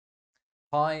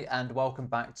Hi and welcome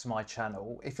back to my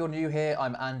channel. If you're new here,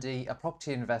 I'm Andy, a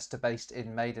property investor based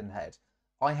in Maidenhead.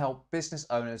 I help business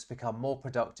owners become more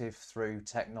productive through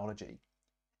technology.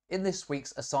 In this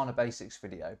week's Asana Basics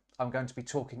video, I'm going to be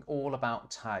talking all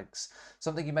about tags,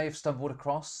 something you may have stumbled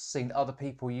across, seen other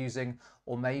people using,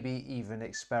 or maybe even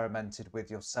experimented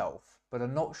with yourself, but are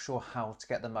not sure how to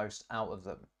get the most out of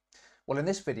them. Well, in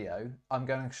this video, I'm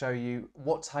going to show you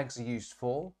what tags are used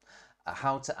for,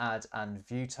 how to add and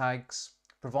view tags,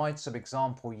 provide some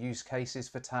example use cases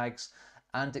for tags,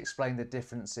 and explain the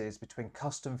differences between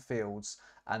custom fields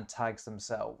and tags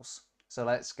themselves. So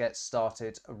let's get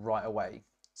started right away.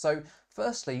 So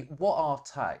firstly, what are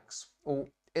tags? Well,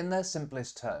 in their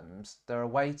simplest terms, they're a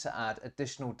way to add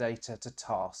additional data to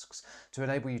tasks to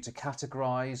enable you to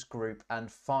categorize, group,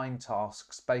 and find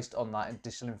tasks based on that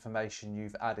additional information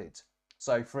you've added.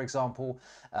 So for example,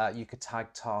 you could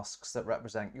tag tasks that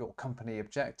represent your company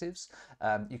objectives.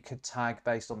 You could tag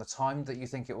based on the time that you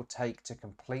think it will take to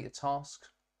complete a task,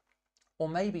 or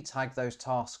maybe tag those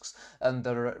tasks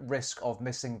that are at risk of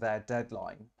missing their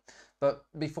deadline. But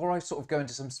before I sort of go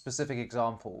into some specific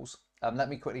examples, let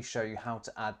me quickly show you how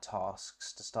to add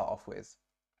tasks to start off with.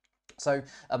 So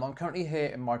I'm currently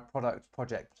here in my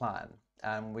project plan,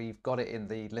 and we've got it in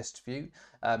the list view.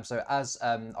 So as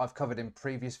I've covered in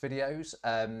previous videos,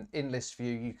 in list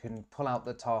view you can pull out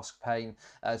the task pane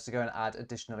to go and add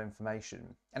additional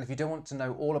information. And if you don't want to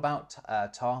know all about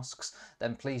tasks,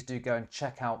 then please do go and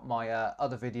check out my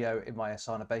other video in my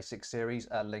Asana Basics series,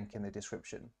 link in the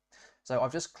description. So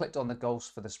I've just clicked on the goals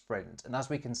for the sprint, and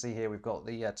as we can see here, we've got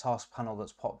the task panel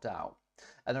that's popped out.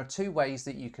 And there are two ways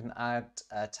that you can add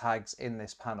tags in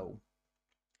this panel.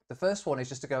 The first one is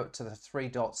just to go up to the three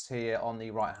dots here on the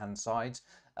right hand side,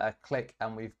 click,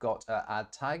 and we've got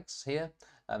add tags here.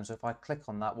 So if I click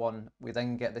on that one, we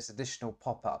then get this additional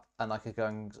pop-up, and I could go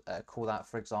and call that,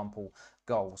 for example,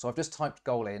 goal. So I've just typed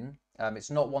goal in.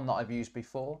 It's not one that I've used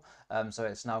before, so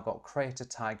it's now got create a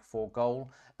tag for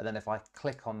goal, and then if I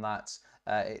click on that,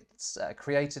 it's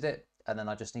created it, and then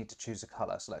I just need to choose a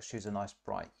color. So let's choose a nice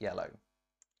bright yellow.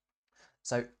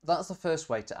 So that's the first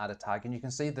way to add a tag, and you can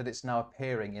see that it's now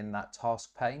appearing in that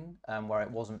task pane where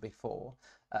it wasn't before.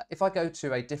 If I go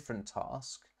to a different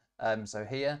task, so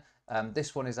here,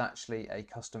 this one is actually a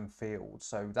custom field,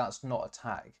 so that's not a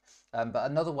tag. But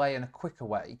another way and a quicker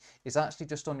way is actually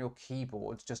just on your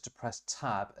keyboard, just to press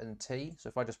Tab and T. So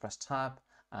if I just press Tab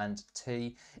and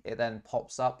T, it then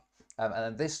pops up. And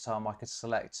then this time I could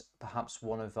select perhaps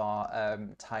one of our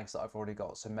tags that I've already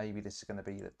got. So maybe this is going to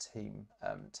be the team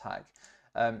tag.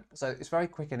 So it's very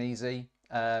quick and easy.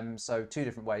 So two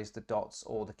different ways, the dots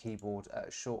or the keyboard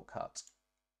shortcut.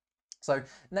 So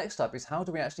next up is how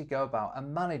do we actually go about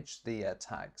and manage the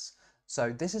tags?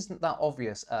 So this isn't that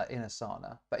obvious in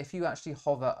Asana, but if you actually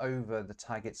hover over the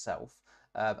tag itself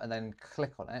and then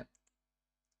click on it,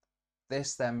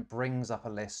 this then brings up a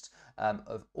list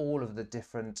of all of the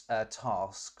different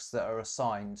tasks that are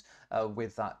assigned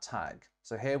with that tag.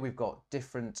 So here we've got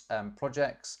different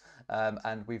projects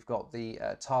and we've got the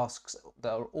tasks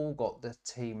that are all got the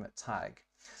team tag.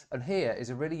 And here is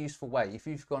a really useful way. If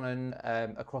you've gone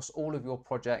and across all of your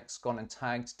projects, gone and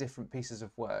tagged different pieces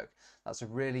of work, that's a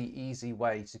really easy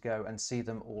way to go and see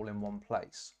them all in one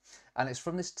place. And it's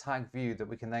from this tag view that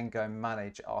we can then go and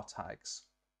manage our tags.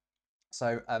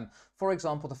 So for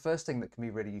example, the first thing that can be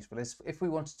really useful is if we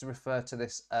wanted to refer to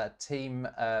this team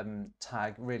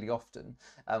tag really often,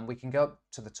 we can go up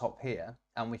to the top here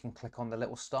and we can click on the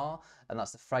little star, and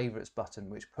that's the favorites button,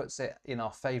 which puts it in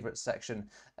our favorites section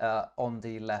on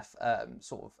the left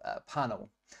panel.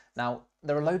 Now,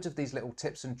 there are loads of these little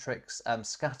tips and tricks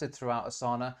scattered throughout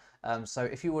Asana. So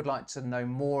if you would like to know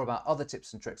more about other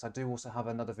tips and tricks, I do also have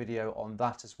another video on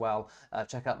that as well.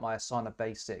 Check out my Asana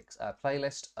Basics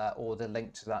playlist or the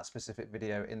link to that specific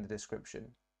video in the description.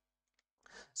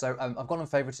 So I've gone and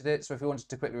favorited it. So if we wanted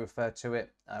to quickly refer to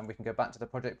it, we can go back to the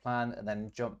project plan and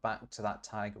then jump back to that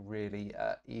tag really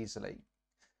easily.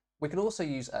 We can also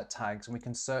use tags and we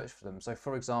can search for them. So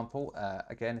for example,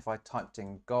 again, if I typed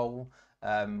in goal,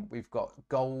 we've got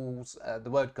goals,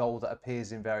 the word goal that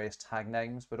appears in various tag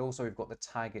names, but also we've got the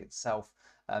tag itself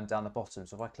down the bottom.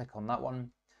 So if I click on that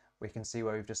one, we can see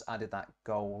where we've just added that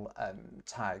goal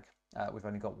tag. We've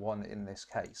only got one in this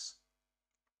case.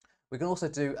 We can also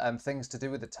do things to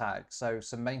do with the tag. So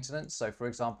some maintenance. So for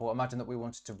example, imagine that we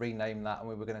wanted to rename that and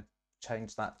we were going to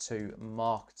change that to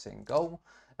marketing goal.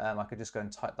 I could just go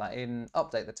and type that in,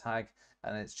 update the tag,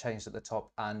 and it's changed at the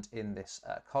top and in this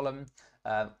column.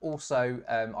 Also,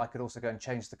 I could also go and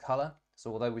change the color.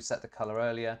 So although we set the color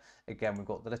earlier, again, we've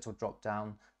got the little drop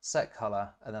down, set color,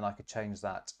 and then I could change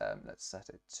that. Let's set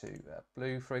it to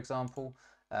blue, for example.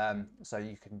 So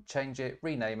you can change it,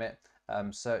 rename it,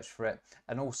 search for it,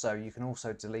 and also you can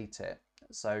also delete it.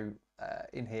 So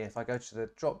in here, if I go to the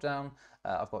drop down,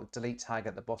 I've got delete tag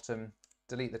at the bottom,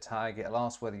 delete the tag, it'll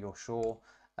ask whether you're sure,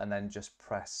 and then just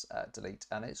press delete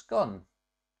and it's gone.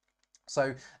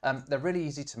 So they're really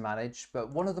easy to manage,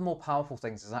 but one of the more powerful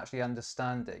things is actually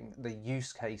understanding the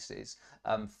use cases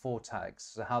for tags,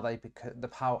 so how the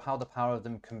power of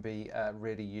them can be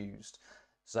really used.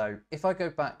 So if I go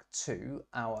back to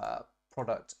our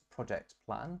project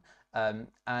plan,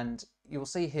 and you'll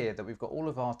see here that we've got all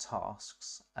of our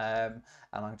tasks, and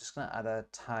I'm just going to add a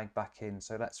tag back in.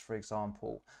 So let's, for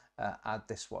example, add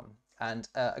this one. And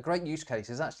a great use case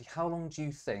is actually how long do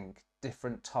you think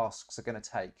different tasks are going to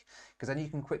take? Because then you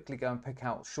can quickly go and pick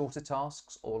out shorter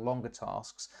tasks or longer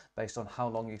tasks based on how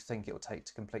long you think it will take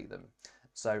to complete them.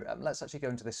 So let's actually go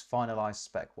into this finalize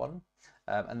spec one,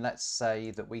 and let's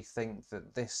say that we think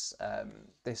that this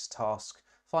task,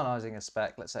 finalizing a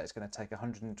spec, let's say it's going to take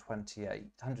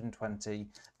 120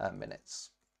 minutes.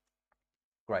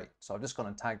 Great. So I've just gone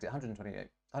and tagged it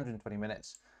 120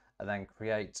 minutes, and then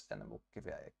create, and then we'll give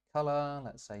it a color,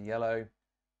 let's say yellow.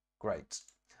 Great.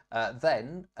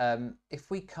 Then if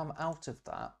we come out of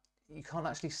that, you can't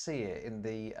actually see it in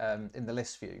the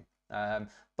list view,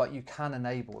 but you can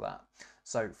enable that.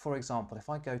 So for example, if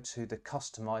I go to the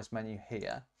customize menu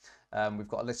here, we've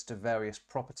got a list of various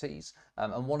properties,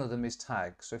 and one of them is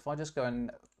tags. So if I just go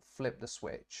and flip the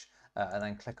switch and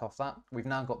then click off that, we've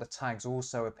now got the tags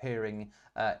also appearing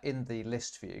in the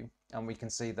list view, and we can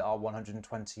see that our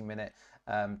 120-minute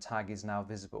tag is now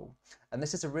visible. And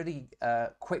this is a really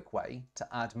quick way to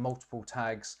add multiple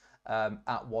tags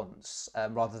at once,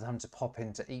 rather than having to pop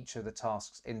into each of the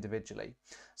tasks individually.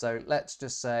 So let's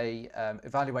just say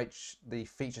evaluate the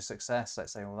feature success.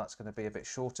 Let's say, well, that's going to be a bit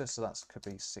shorter, so that could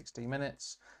be 60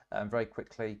 minutes. Very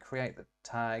quickly create the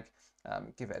tag,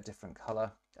 give it a different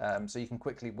color, so you can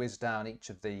quickly whiz down each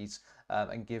of these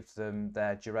and give them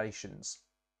their durations.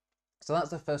 So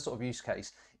that's the first sort of use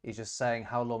case, is just saying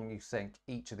how long you think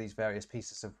each of these various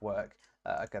pieces of work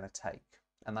are going to take,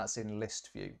 and that's in list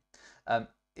view.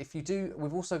 If you do,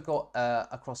 we've also got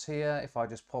across here, if I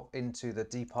just pop into the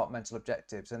departmental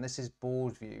objectives, and this is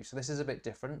board view, so this is a bit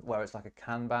different, where it's like a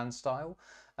Kanban style,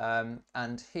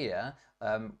 and here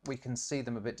we can see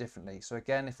them a bit differently. So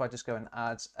again, if I just go and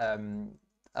add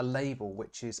a label,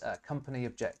 which is company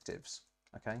objectives,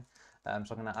 okay, so I'm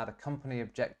going to add a company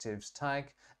objectives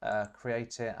tag,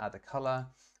 create it, add a color,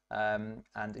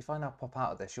 and if I now pop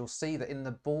out of this, you'll see that in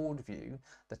the board view,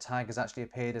 the tag has actually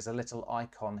appeared as a little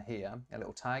icon here, a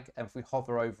little tag, and if we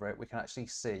hover over it, we can actually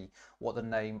see what the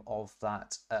name of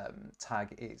that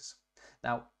tag is.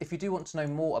 Now, if you do want to know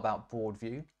more about board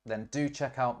view, then do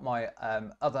check out my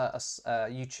other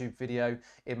YouTube video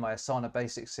in my Asana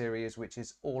Basics series, which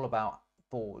is all about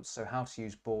boards, so how to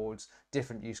use boards,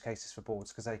 different use cases for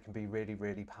boards, because they can be really,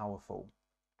 really powerful.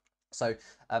 So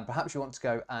perhaps you want to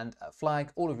go and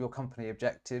flag all of your company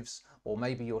objectives, or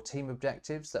maybe your team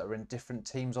objectives that are in different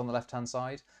teams on the left hand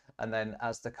side, and then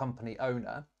as the company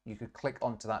owner you could click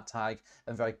onto that tag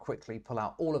and very quickly pull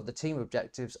out all of the team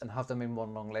objectives and have them in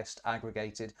one long list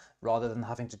aggregated, rather than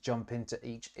having to jump into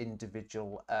each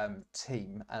individual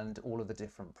team and all of the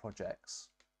different projects.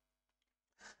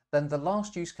 Then the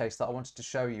last use case that I wanted to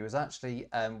show you is actually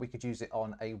we could use it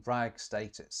on a RAG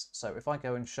status. So if I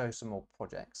go and show some more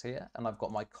projects here, and I've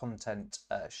got my content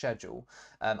schedule,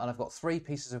 and I've got 3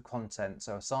 pieces of content,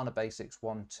 so Asana Basics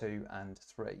 1, 2, and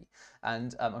 3.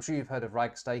 And I'm sure you've heard of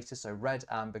RAG status, so red,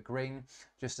 amber, green,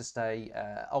 just to stay,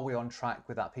 are we on track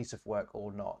with that piece of work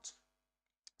or not?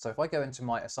 So if I go into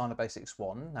my Asana Basics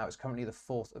 1, now it's currently the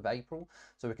 4th of April,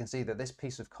 so we can see that this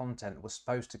piece of content was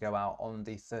supposed to go out on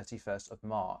the 31st of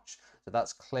March. So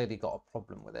that's clearly got a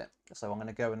problem with it. So I'm going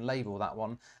to go and label that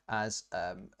one as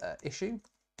issue,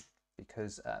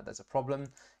 because there's a problem.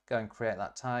 Go and create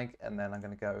that tag, and then I'm going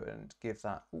to go and give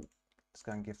that, let's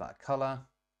go and give that a color.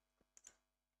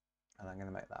 And I'm going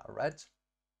to make that a red,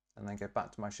 and then go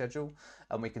back to my schedule.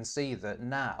 And we can see that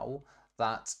now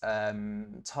that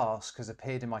task has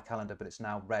appeared in my calendar, but it's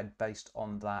now red based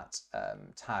on that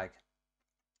tag.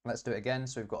 Let's do it again.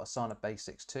 So we've got Asana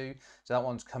Basics 2. So that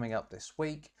one's coming up this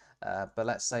week, but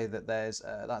let's say that there's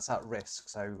that's at risk.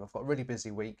 So I've got a really busy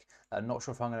week. Not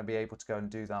sure if I'm going to be able to go and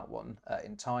do that one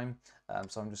in time.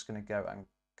 So I'm just going to go and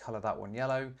color that one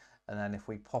yellow. And then if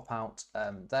we pop out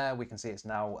there, we can see it's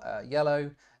now yellow.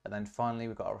 And then finally,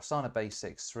 we've got our Asana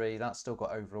Basics 3. That's still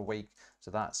got over a week. So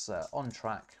that's on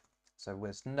track. So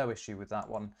there's no issue with that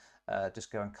one.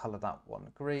 Just go and color that one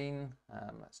green.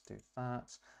 Let's do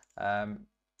that.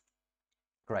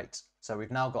 Great. So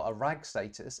we've now got a RAG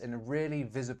status in a really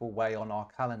visible way on our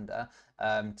calendar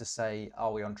to say,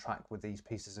 are we on track with these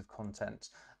pieces of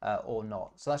content or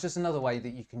not? So that's just another way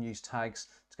that you can use tags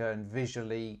to go and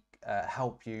visually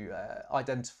help you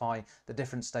identify the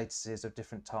different statuses of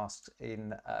different tasks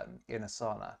in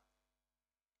Asana.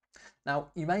 Now,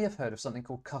 you may have heard of something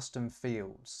called custom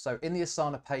fields. So in the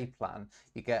Asana Pay plan,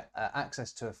 you get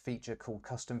access to a feature called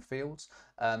custom fields.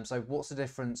 So what's the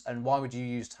difference and why would you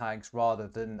use tags rather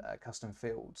than custom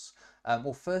fields?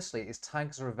 Well, firstly, is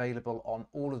tags are available on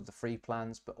all of the free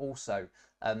plans, but also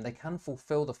they can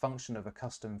fulfill the function of a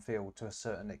custom field to a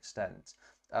certain extent.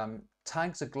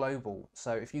 Tags are global,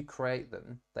 so if you create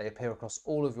them, they appear across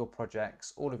all of your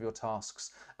projects, all of your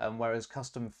tasks, whereas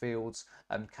custom fields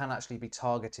can actually be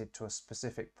targeted to a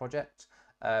specific project.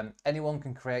 Anyone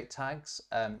can create tags,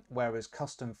 whereas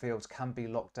custom fields can be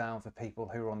locked down for people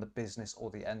who are on the business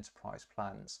or the enterprise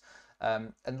plans.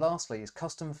 And lastly, is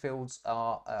custom fields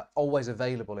are always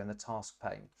available in the task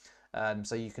pane.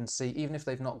 So you can see, even if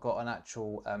they've not got an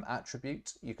actual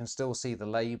attribute, you can still see the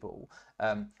label,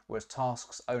 whereas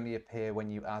tasks only appear when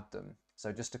you add them.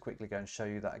 So just to quickly go and show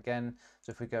you that again.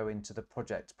 So if we go into the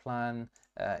project plan,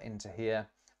 into here,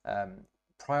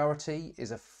 priority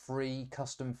is a free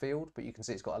custom field, but you can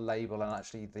see it's got a label and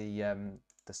actually the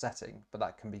setting, but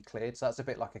that can be cleared. So that's a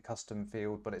bit like a custom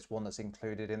field, but it's one that's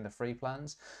included in the free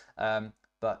plans.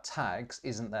 But tags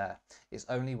isn't there. It's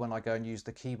only when I go and use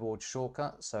the keyboard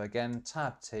shortcut. So again,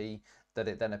 Tab T, that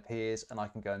it then appears and I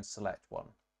can go and select one.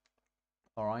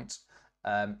 All right.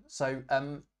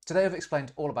 Today I've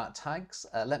explained all about tags.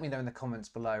 Let me know in the comments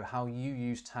below how you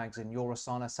use tags in your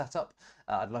Asana setup.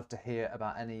 I'd love to hear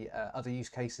about any other use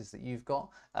cases that you've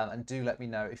got, and do let me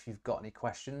know if you've got any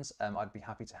questions. I'd be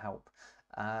happy to help.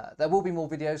 There will be more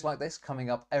videos like this coming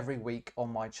up every week on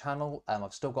my channel.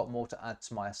 I've still got more to add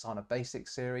to my Asana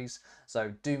Basics series,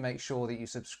 so do make sure that you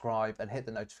subscribe and hit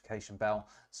the notification bell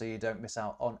so you don't miss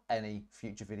out on any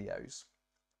future videos.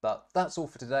 But that's all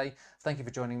for today. Thank you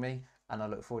for joining me, and I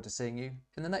look forward to seeing you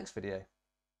in the next video.